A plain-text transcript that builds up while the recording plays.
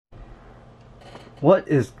What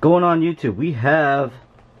is going on YouTube? We have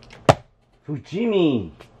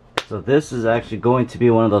Fujimi. So this is actually going to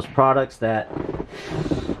be one of those products that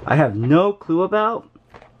I have no clue about,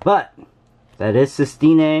 but that is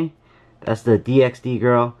Sistine, that's the DXD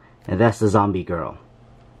girl, and that's the zombie girl.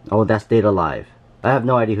 Oh, that's Data Live. I have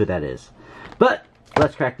no idea who that is. But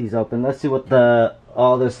let's crack these open. Let's see what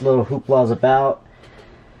all this little hoopla is about.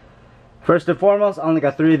 First and foremost, I only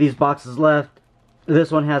got 3 of these boxes left.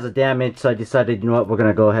 This one has a damage, so I decided, you know what, we're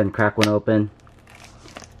gonna go ahead and crack one open.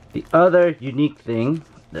 The other unique thing,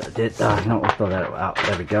 no, we'll throw that out.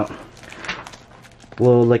 There we go.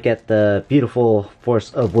 We'll look at the beautiful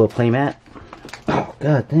Force of Will playmat. Oh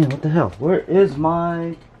god damn! What the hell? Where is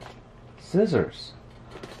my scissors?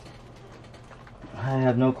 I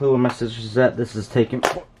have no clue where my scissors is at. This is taking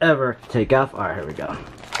forever to take off. All right, here we go.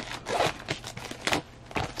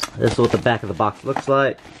 This is what the back of the box looks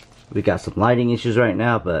like. We got some lighting issues right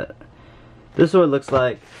now, but this is what it looks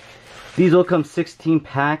like. These will come 16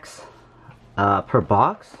 packs per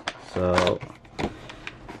box. So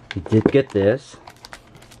we did get this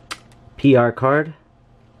PR card.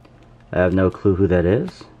 I have no clue who that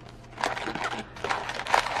is.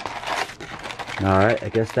 Alright, I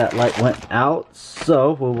guess that light went out.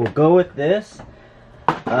 So we will go with this.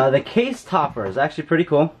 The case topper is actually pretty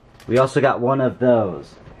cool. We also got one of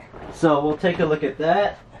those. So we'll take a look at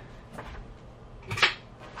that.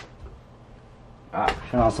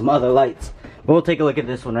 Turn on some other lights. But we'll take a look at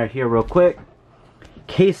this one right here real quick.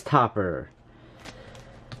 Case topper.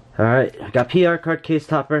 Alright, I got PR card, case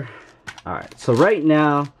topper. Alright, so right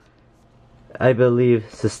now, I believe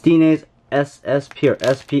Sistine's SSP or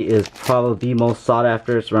SP is probably the most sought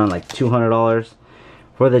after. It's around like $200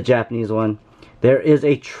 for the Japanese one. There is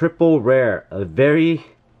a triple rare, a very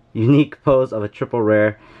unique pose of a triple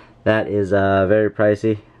rare that is very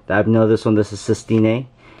pricey. I know this one, this is Sistine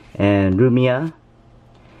and Rumia.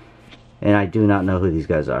 And I do not know who these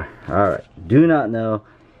guys are. Alright, do not know.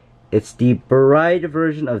 It's the bride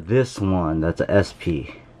version of this one. That's a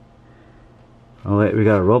SP. Oh wait, we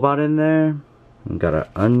got a robot in there. We got a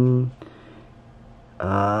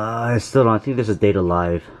I still don't, I think this is Data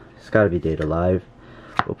Live. It's gotta be Data Live.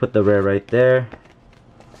 We'll put the rare right there.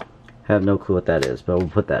 Have no clue what that is, but we'll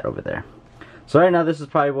put that over there. So right now, this is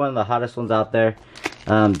probably one of the hottest ones out there.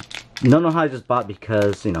 Nonoha I just bought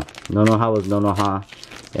because, you know, Nonoha was Nonoha.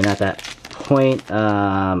 And at that point,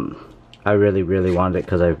 I really wanted it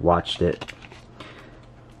because I watched it.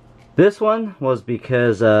 This one was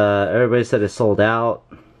because everybody said it sold out.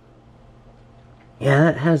 Yeah,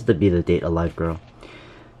 that has to be the Data Live girl.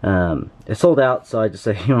 It sold out, so I just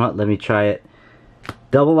said, you know what, let me try it.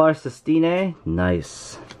 Double R Sistine,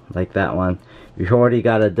 nice. Like that one. We've already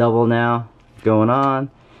got a double now going on.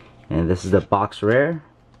 And this is the box rare.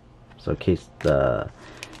 So in case the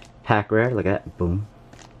pack rare, look at that, boom.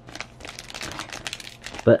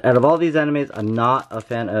 But out of all these animes, I'm not a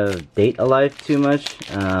fan of Data Live too much,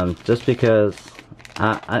 just because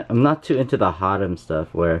I'm not too into the Hotem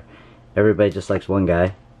stuff where everybody just likes one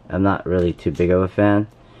guy. I'm not really too big of a fan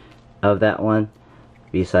of that one,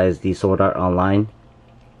 besides the Sword Art Online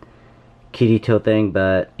Kirito thing,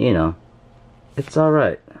 but you know, it's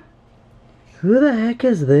alright. Who the heck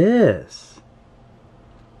is this?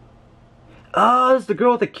 Oh, it's the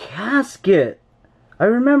girl with the casket! I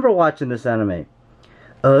remember watching this anime.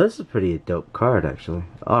 Oh, this is a pretty dope card, actually.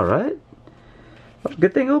 Alright. Well,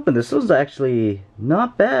 good thing open. This was actually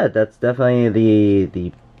not bad. That's definitely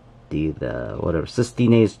the whatever,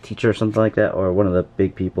 Sistine's teacher or something like that, or one of the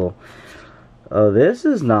big people. Oh, this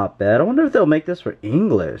is not bad. I wonder if they'll make this for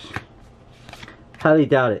English. Highly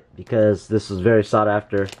doubt it, because this was very sought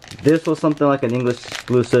after. This was something like an English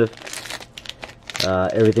exclusive.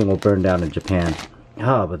 Everything will burn down in Japan.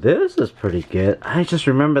 Oh, but this is pretty good. I just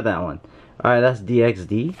remember that one. Alright, that's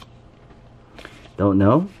DXD. Don't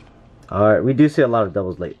know. Alright, we do see a lot of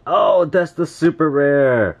doubles late. Oh, that's the super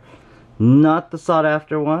rare. Not the sought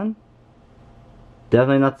after one.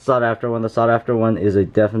 Definitely not the sought after one. The sought after one is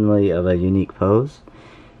definitely of a unique pose.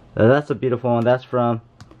 That's a beautiful one. That's from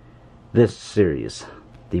this series.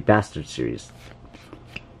 The Bastard series.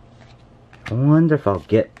 I wonder if I'll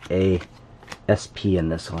get a SP in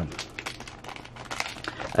this one.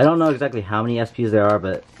 I don't know exactly how many SPs there are,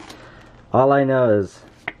 but all I know is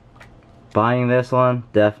buying this one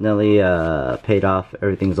definitely paid off.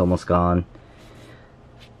 Everything's almost gone.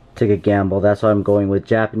 Took a gamble. That's why I'm going with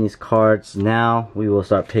Japanese cards. Now we will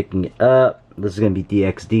start picking it up. This is going to be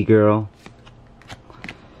DXD girl.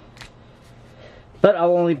 But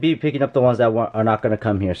I'll only be picking up the ones that are not going to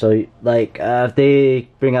come here. So like if they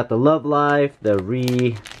bring out the Love Life, the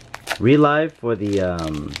Relive for the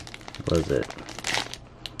what is it?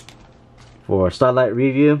 For Starlight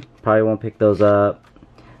Review, probably won't pick those up.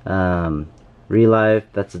 Relive,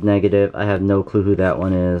 that's a negative. I have no clue who that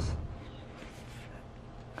one is.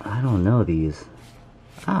 I don't know these.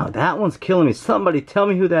 Oh, that one's killing me. Somebody tell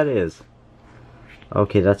me who that is.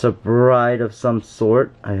 Okay, that's a bride of some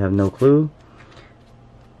sort. I have no clue.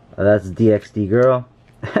 That's DXD girl.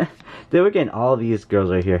 Dude, we're getting all these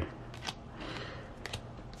girls right here.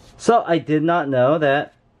 So, I did not know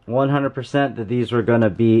that 100% that these were going to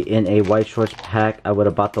be in a Weiss Schwarz pack. I would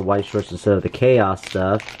have bought the Weiss Schwarz instead of the Chaos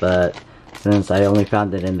stuff, but since I only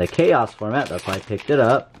found it in the Chaos format, that's why I picked it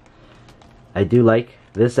up. I do like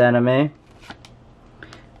this anime.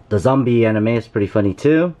 The zombie anime is pretty funny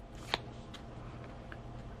too.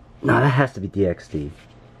 No, that has to be DXD.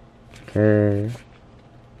 Okay.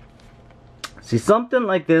 See, something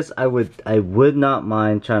like this, I would not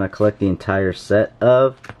mind trying to collect the entire set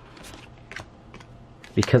of,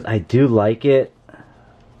 because I do like it.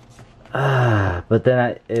 But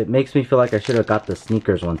then it makes me feel like I should have got the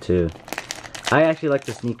sneakers one too. I actually like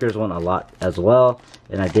the sneakers one a lot as well,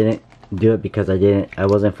 and I didn't do it because I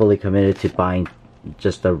wasn't fully committed to buying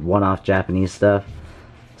just the one-off Japanese stuff.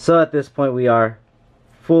 So at this point we are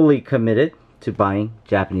fully committed to buying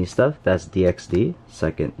Japanese stuff. That's DXD,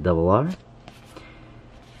 second double R.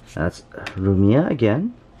 That's Rumia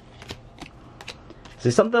again. See,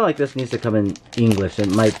 something like this needs to come in English. It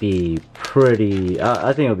might be pretty,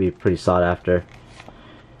 I think it'll be pretty sought after.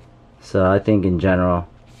 So I think in general,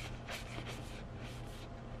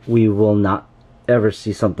 we will not ever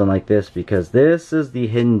see something like this, because this is the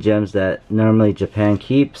hidden gems that normally Japan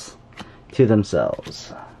keeps to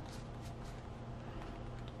themselves.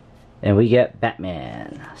 And we get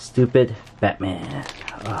Batman. Stupid Batman.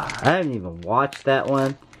 I haven't even watched that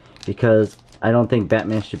one because I don't think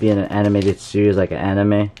Batman should be in an animated series like an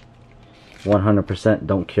anime. 100%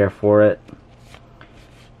 don't care for it.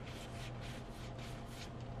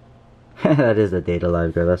 That is a Data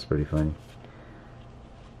Live girl. That's pretty funny.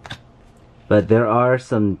 But there are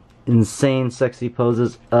some insane sexy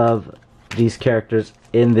poses of these characters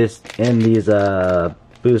in these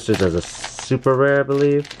boosters as a super rare, I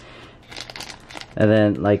believe. And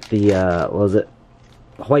then like the what was it,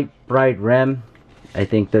 White Bride Rem, I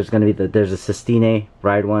think there's gonna be there's a Sistine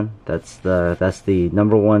Bride one. That's the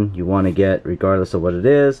number one you want to get regardless of what it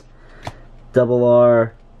is. Double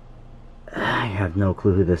R, I have no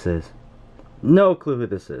clue who this is. No clue who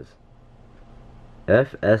this is.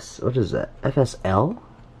 FS, what is that? FSL?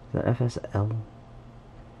 Is that FSL?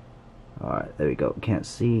 Alright, there we go. Can't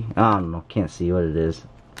see. I don't know. Can't see what it is.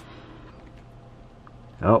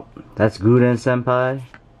 Oh, that's Guden Senpai.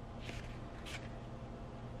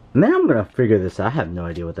 Man, I'm gonna figure this out. I have no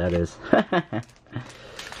idea what that is. But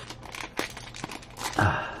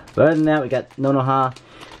other than that, we got Nonoha.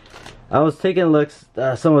 I was taking looks.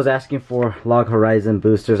 Someone was asking for Log Horizon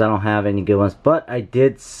boosters. I don't have any good ones, but I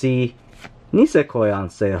did see Nisekoi on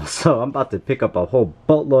sale, so I'm about to pick up a whole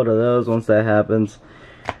boatload of those once that happens.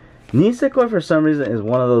 Nisekoi, for some reason, is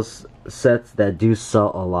one of those sets that do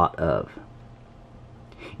sell a lot of.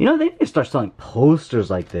 You know, they need to start selling posters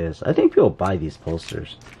like this. I think people buy these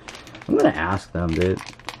posters. I'm gonna ask them, dude.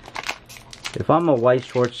 If I'm a Weiss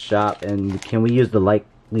Schwarz shop and can we use the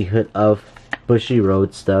likelihood of Bushy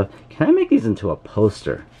Road stuff, can I make these into a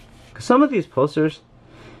poster? Because some of these posters,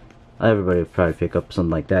 everybody would probably pick up something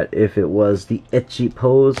like that if it was the Ecchi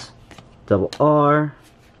pose. Double R.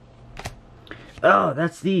 Oh,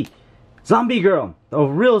 that's the zombie girl. A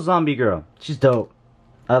real zombie girl. She's dope.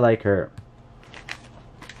 I like her.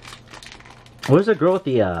 Where's the girl with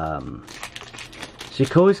the she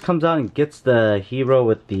always comes out and gets the hero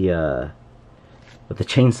with the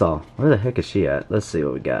chainsaw. Where the heck is she at? Let's see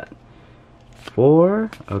what we got. 4.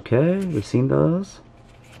 Okay, we've seen those.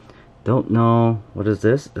 Don't know. What is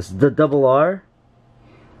this? This is the double R.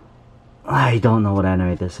 I don't know what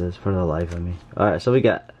anime this is for the life of me. Alright, so we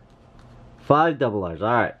got 5 double R's.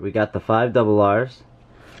 Alright, we got the 5 double R's.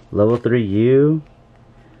 Level 3 U.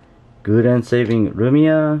 Guden saving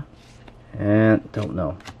Rumia. And don't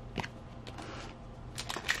know.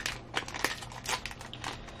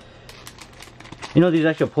 You know, these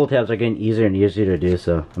actual pull tabs are getting easier and easier to do,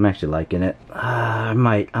 so I'm actually liking it. I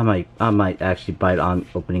might actually bite on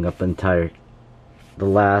opening up the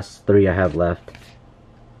last 3 I have left,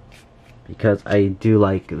 because I do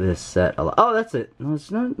like this set a lot. Oh, that's it. No,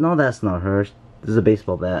 it's not. No, that's not her. This is a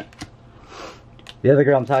baseball bat. The other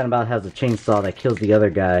girl I'm talking about has a chainsaw that kills the other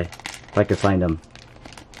guy, if I can find him.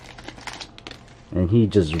 And he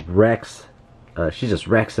just wrecks. She just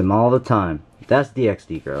wrecks him all the time. That's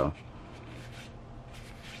DXD girl.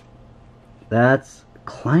 That's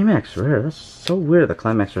Climax Rare. That's so weird, the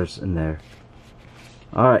Climax Rare's in there.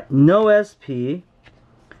 Alright, no SP.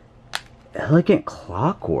 Elegant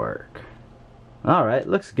Clockwork. Alright,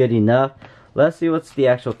 looks good enough. Let's see what's the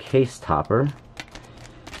actual case topper.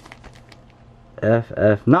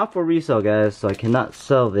 FF. Not for resale, guys, so I cannot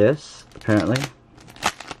sell this, apparently.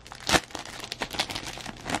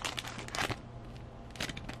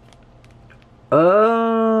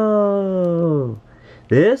 Oh!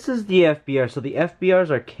 This is the FBR. So the FBRs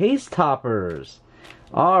are case toppers.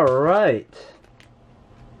 Alright.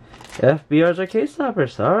 FBRs are case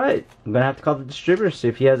toppers. Alright. I'm going to have to call the distributor, see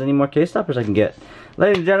if he has any more case toppers I can get.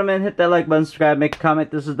 Ladies and gentlemen, hit that like button, subscribe, make a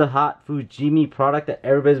comment. This is the hot Fujimi product that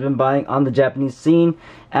everybody's been buying on the Japanese scene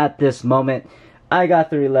at this moment. I got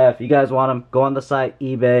 3 left. You guys want them? Go on the site,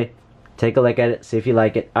 eBay. Take a look at it. See if you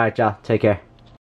like it. Alright, y'all. Take care.